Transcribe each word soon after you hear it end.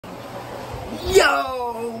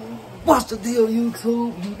Yo, what's the deal,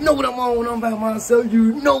 YouTube? You know what I'm on when I'm by myself.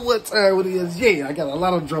 You know what time it is. Yeah, I got a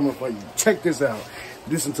lot of drama for you. Check this out.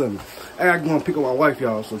 Listen to me. I gotta go and pick up my wife,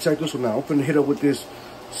 y'all. So check this one out. I'm finna hit her with this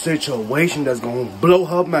situation that's gonna blow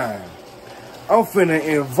her mind. I'm finna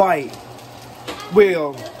invite,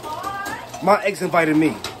 well, my ex invited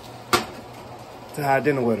me to have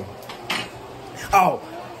dinner with her. Oh,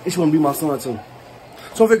 and she wanna be my son too.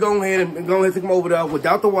 So if we go ahead and take him over there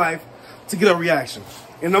without the wife to get a reaction.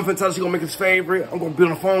 And I'm finna tell her she gonna make his favorite. I'm gonna be on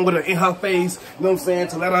the phone with her in her face, you know what I'm saying,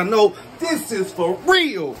 to let her know this is for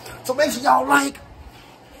real. So make sure y'all like,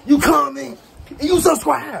 you comment, and you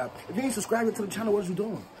subscribe. If you ain't subscribing to the channel, what you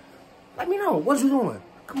doing? Let me know, what you doing?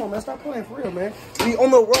 Come on, man, stop playing for real, man. We on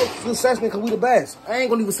the road to success, man, because we the best. I ain't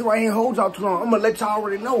gonna even sit right here and hold y'all too long. I'm gonna let y'all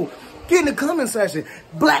already know. Get in the comment section.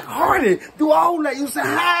 Black-hearted. Do all that. You say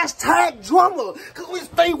hashtag drama. Because we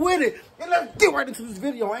stay with it. And let's get right into this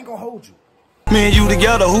video. I ain't gonna hold you. Me and you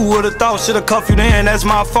together, who would've thought? Should've cuffed you then, that's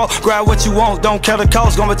my fault. Grab what you want, don't care the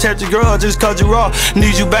cost. Gonna protect your girl just cause you raw.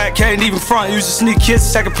 Need you back, can't even front. Use a sneak kiss,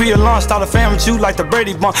 second pre-alarm. Start a family with you like the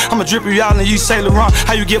Brady Bunch. I'ma drip you out and you Saint Laurent.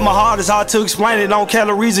 How you get my heart is hard to explain it. Don't care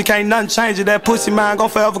the reason, can't nothing change it. That pussy man gon'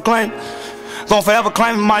 forever claim it. Gon' forever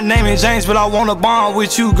claiming my name ain't James, but I wanna bond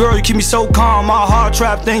with you, girl. You keep me so calm. My heart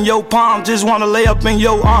trapped in your palm. Just wanna lay up in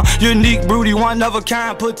your arm. Unique, broody, one of a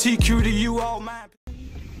kind. Put TQ to you, all mine.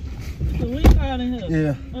 The link card in here.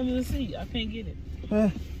 Yeah. Under the seat. I can't get it. Huh?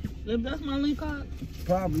 That's my link card.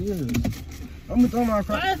 Probably is. I'm gonna throw my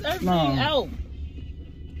Why is everything out?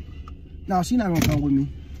 No, she not gonna come with me.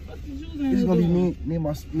 What did you It's gonna be me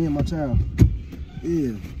and my child.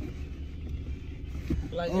 Yeah.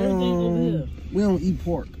 Like everything over here. We don't eat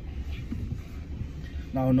pork.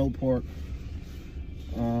 No pork.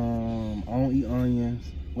 I don't eat onions.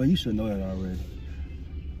 Well, you should know that already.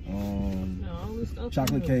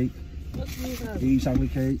 Chocolate cake. You eat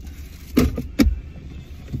chocolate cake.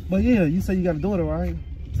 But yeah, you say you got a daughter, right?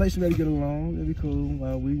 Say she ready to get along. It'd be cool.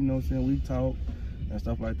 Well, we, you know what I'm saying, we talk and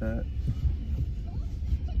stuff like that.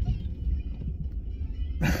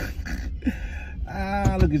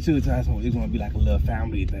 Look at you. It's gonna be like a little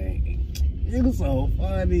family thing. It was so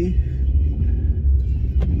funny.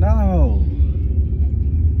 No.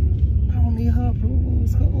 I don't need her approval.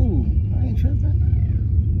 It's cool. I ain't tripping.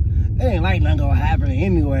 It ain't like nothing gonna happen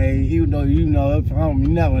anyway, even though you know it from, you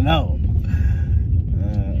never know.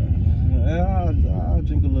 I'll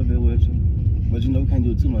drink a little bit with you. But you know, we can't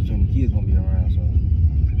do it too much when the kids gonna be around, so.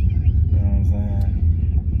 You know what I'm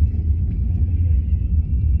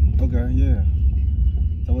saying? Okay, yeah.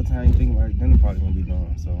 So what time you think like dinner party gonna be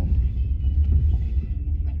done? So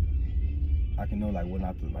I can know like what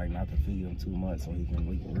not to feed him too much so we can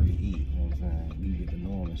really eat. You know what I'm saying? We get to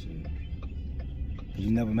know him and shit. Cause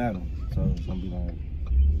you never met him, so it's gonna be like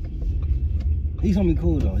he's gonna be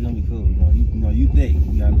cool though. He's gonna be cool. You know you thick.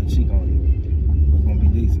 You got a little cheek on you. It's gonna be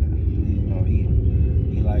decent. You know he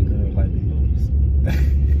like girls like big boys.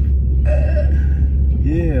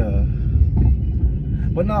 Yeah.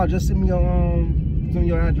 But no, just send me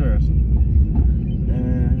your address,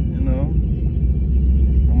 and you know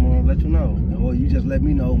I'm gonna let you know. Or you just let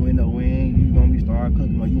me know when you gonna be start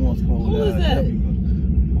cooking, or you want to close. Who is that?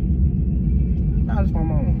 Nah, that's my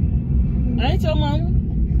mama. I ain't your mama.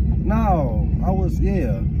 No,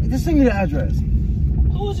 yeah. Just send me the address.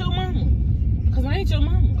 Who is your mama? Cause I ain't your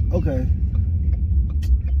mama. Okay.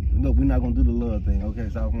 Look, we're not gonna do the love thing. Okay,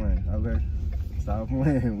 stop playing. Okay. Stop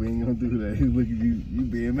playing. We ain't gonna do that. Look at you. You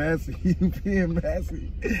being messy. You being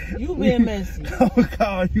messy. You being messy. I'm gonna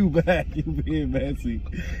call you back. You being messy.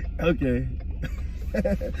 Okay.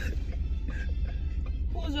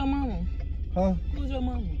 Who's your mama? Huh? Who's your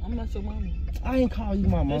mama? I'm not your mama. I ain't call you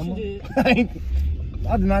my mama. Yes, you did.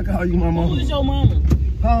 I did not call you my mama. Who is your mama?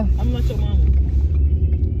 Huh? I'm not your mama.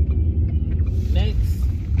 Next.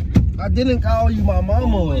 I didn't call you my mama.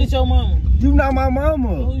 Who is your mama? You not my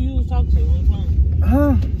mama. Who you was talking to on the phone?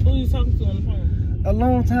 Huh? Who you talking to on the phone? A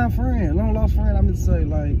long time friend, long lost friend. I meant to say,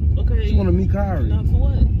 like, okay. She want to meet Kyrie. Not for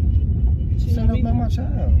what? She set up about my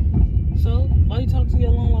child. So why you talk to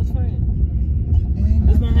your long lost friend?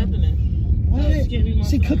 It's not happening. What?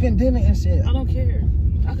 She cooking dinner and shit. I don't care.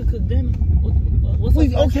 I could cook dinner. What's so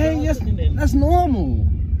special okay, about yes, cooking dinner? That's normal.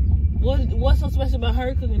 What's so special about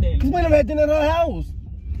her cooking dinner? Cause we never had dinner at her house.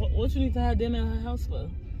 What you need to have dinner at her house for?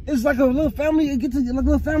 It's like a little family. It gets like a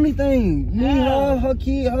little family thing. Me, her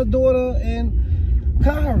kid, her daughter, and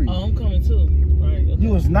Kyrie. Oh, I'm coming too. Right. Okay. You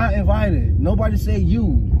was not invited. Nobody said you.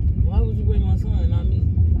 Why would you bring my son, not me?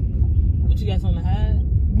 What, you got something to hide?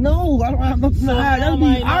 No, I don't have nothing to hide. That'd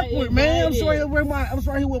be awkward, man. I'm sorry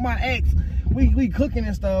here with my ex. We cooking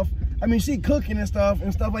and stuff. I mean, she cooking and stuff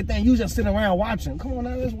like that. And you just sitting around watching. Come on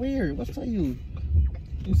now, that's weird. What's to you?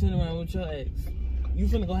 You sitting around with your ex. You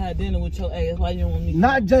finna go have dinner with your ex. That's why you don't want me.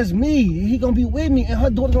 Not just me. He gonna be with me, and her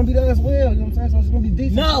daughter gonna be there as well. You know what I'm saying? So it's gonna be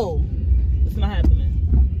decent. No, it's not happening.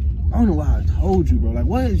 I don't know why I told you, bro. Like,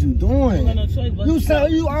 what is you doing? You don't got no choice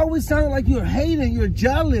but You always sound like you're hating. You're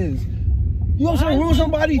jealous. You also ruin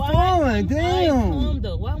somebody's fun. Damn.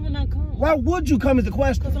 Why would I come? Why would you come is the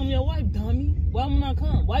question? Because I'm your wife, dummy. Why would I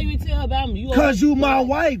come? Why you tell her about me? Because you my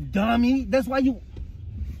wife, dummy. That's why you...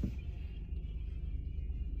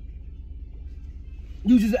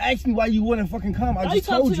 You just asked me why you wouldn't fucking come. I just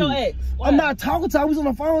told you. Why you talking to your ex? Why? I'm not talking to her. I was on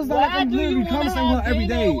the phone. It's not like I'm literally conversating with her every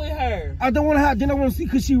day. With her? I don't want to have dinner with her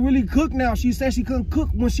because she really cook now. She said she couldn't cook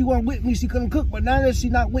when she wasn't with me. She couldn't cook. But now that she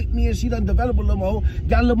not with me and she done developed a little more,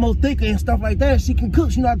 got a little more thicker and stuff like that, she can cook.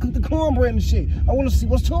 She know how to cook the cornbread and shit. I want to see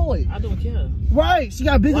what's to it. I don't care. Right. She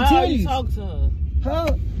got bigger titties. Why are you talking to her?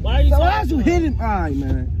 Huh? Why are you talking to her? Why you hitting? All right,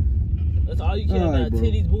 man. That's all you care about, bro.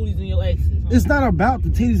 Titties, booties, and your exes. Huh? It's not about the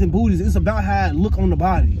titties and booties. It's about how I look on the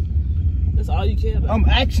body. That's all you care about. I'm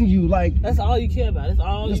asking you, like... That's all you care about. That's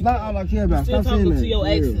all. It's not all I care about. Stop saying that. To your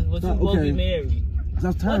exes, but Stop, you both be married.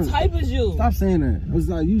 Stop what type is you? Stop saying that. It was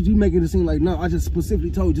like you making it seem like no. I just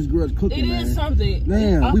specifically told you this girl's cooking. It is something.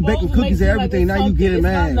 Damn, we baking cookies and everything. Now you getting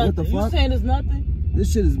mad. What the fuck? You saying it's nothing?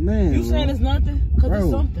 This shit is man. You saying it's nothing? Cause it's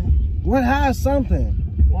something. What? How is something?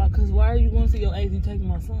 Why? Cause why are you going to see your ex? You taking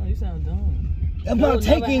my son? You sound dumb. I'm not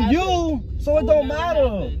taking you, so it don't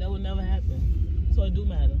matter. That would never happen. So it do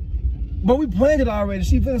matter. But we planned it already.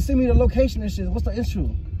 She finna send me the location and shit. What's the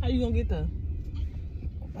issue? How you gonna get there?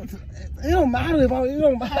 It don't matter if it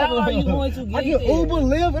don't matter. How are you going to get I can Uber,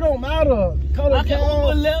 Lyft, it don't matter. Call I can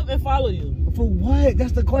Uber, Lyft, and follow you. For what?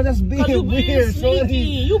 That's the question. That's being weird. Sneaky.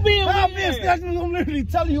 You being weird. I'm literally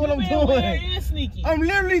telling you what I'm doing. Weird and sneaky. I'm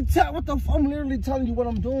literally telling you what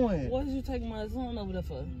I'm doing. What did you take my son over there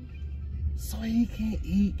for? So he can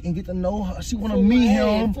eat and get to know her. She wanna meet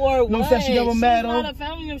him. For what? She never met him. She's not a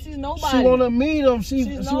family member. She's nobody. She wanna meet him. She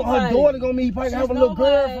her daughter gonna meet. He probably have a little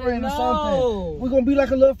girlfriend or something. We're gonna be like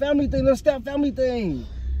a little family thing, little step family thing.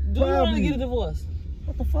 Do you want to get a divorce?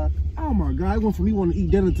 What the fuck? Oh my God! It went from me wanting to eat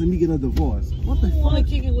dinner to me getting a divorce. What the fuck? Want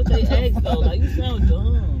to kick it with their ex though? Like you sound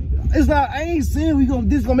dumb. It's not. I ain't saying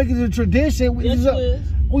this gonna make it a tradition.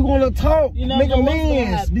 We want to talk, make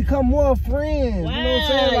amends, become more friends. Why? You know what I'm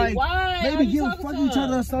saying? Like, why? maybe fuck each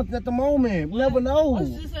other or something at the moment. We never know. What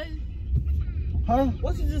you just say? Huh?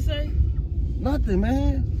 What you just say? Nothing,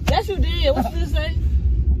 man. Yes, you did. What you just say?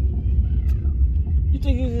 You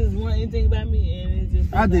think you just want anything about me and it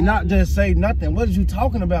just... I did not just say nothing. What are you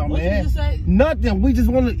talking about, what man? What you just say? Nothing. We just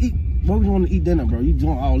want to eat. What we want to eat dinner, bro? You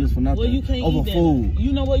doing all this for nothing? Well, you can't over eat food.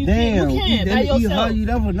 You know what? You Damn, can't. You can't by yourself. You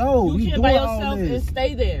never know. You can't by yourself and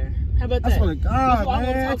stay there. How about that? I swear to God, man.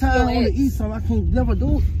 Every time I want to eat something, I can't never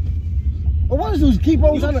do it. But what is this? Keep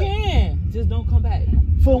on trying to... You can. Just don't come back.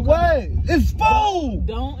 For what? It's food.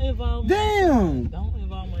 Don't involve Damn. Don't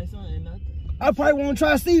involve my son in nothing. I probably want to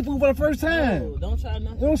try seafood for the first time. No, don't try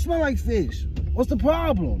nothing. It don't smell like fish. What's the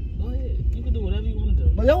problem? Go ahead. You can do whatever you want to do.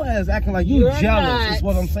 But your ass acting like you jealous is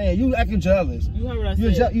what I'm saying. You acting jealous. You heard what I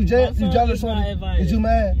said. You jealous on it? Is you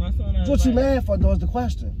mad? What you mad for though is the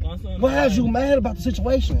question. What has you mad about the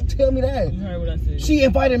situation? Tell me that. You heard what I said. She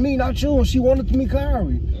invited me, not you, and she wanted to meet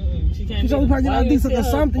Kyrie. She can't. She's only probably get decent or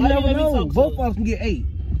something. You never know. Both of us can get 8.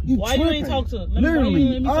 Why you ain't talk to her?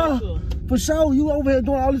 Literally. For sure. You over here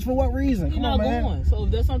doing all this for what reason? You're not going. So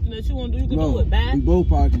if there's something that you want to do, you can do it. Bye. We both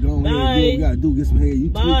probably can go ahead and do what we got to do. Get some head. You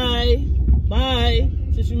Bye. Bye.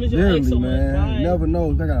 Since you miss your ex so much. Bye. You never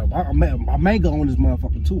know. I got a mango on this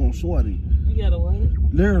motherfucker too on Shorty. You got a what?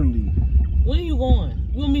 Literally. When you going?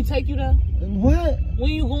 You want me to take you there? What?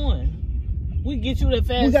 When you going? We get you that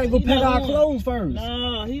fast. We gotta go pack our clothes first.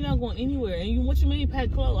 Nah, he not going anywhere. And what you mean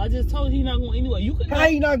pack clothes? I just told you he not going anywhere. You can. How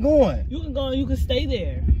he not going? You can go and you can stay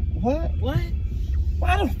there. What? What?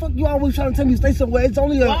 Why the fuck you always trying to tell me to stay somewhere? It's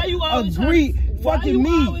only Why you always fucking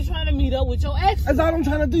me. Why you always trying to meet up with your ex? That's all I'm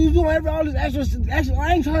trying to do. You doing all this extra.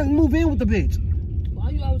 I ain't trying to move in with the bitch.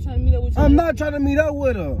 Why you always trying to meet up with your ex? I'm not trying to meet up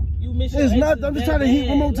with her. You miss your It's ex. nothing. I'm just trying to hit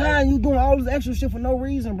one more time. You doing all this extra shit for no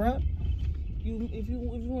reason, bro. If you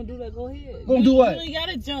want to do that, go ahead. Gonna do what? You ain't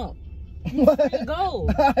gotta jump. What? Go.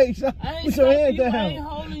 Put your hand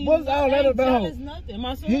down. What's all that about? Nothing.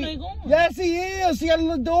 My son ain't going. Yes, he is. She got a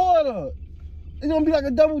little daughter. It's gonna be like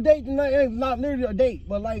a double date tonight. Not literally a date,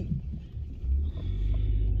 but like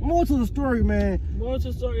more to the story, man. More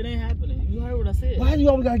to the story, it ain't happening. You heard what I said. Why do you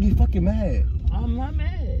always gotta get fucking mad? I'm not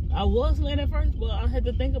mad. I was mad at first, but I had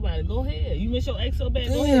to think about it. Go ahead. You miss your ex so bad.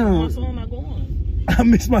 Go ahead. My son not going. I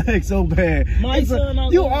miss my ex so bad.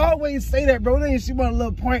 You on. always say that, bro. Then she want a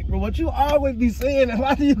little prank, bro. But you always be saying that.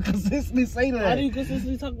 Why do you consistently say that? Why do you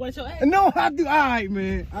consistently talk about your ex? No, I do. All right,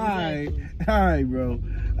 man. Exactly. All right, bro.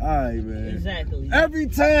 All right, man. Exactly. Every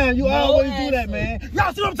time you always do that, asshole. man.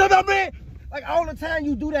 Y'all see what I'm talking about, man? Like all the time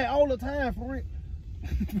you do that, all the time, for real.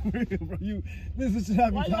 For real, bro. This is what I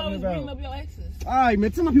be Why you talking always about. bring up your exes? All right,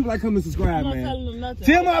 man. Tell my people like, comment, and subscribe, I'm not man. telling them nothing.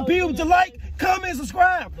 Tell Why my you people always to bring like, up comment,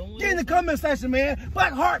 subscribe. Get in the comment section, man.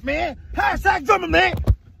 Black Heart, man. Hashtag drummer, man.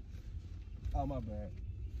 Oh, my bad.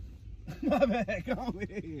 My bad. Go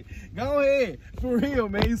ahead. Go ahead. For real,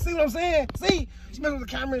 man. You see what I'm saying? See? She messing with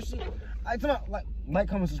the camera and shit. I tell my, like,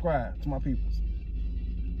 comment, subscribe to my peoples.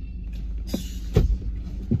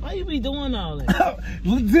 Why you be doing all that?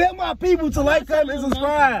 Tell my people to like, comment, and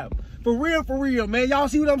subscribe. For real, man. Y'all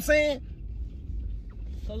see what I'm saying?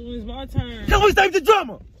 Cause when it's my turn. Can we save the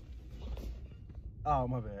drummer? Oh,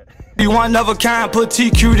 my bad. You one of a kind, put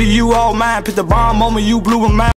TQ to you all mine. Put the bomb on me, you blew a mind.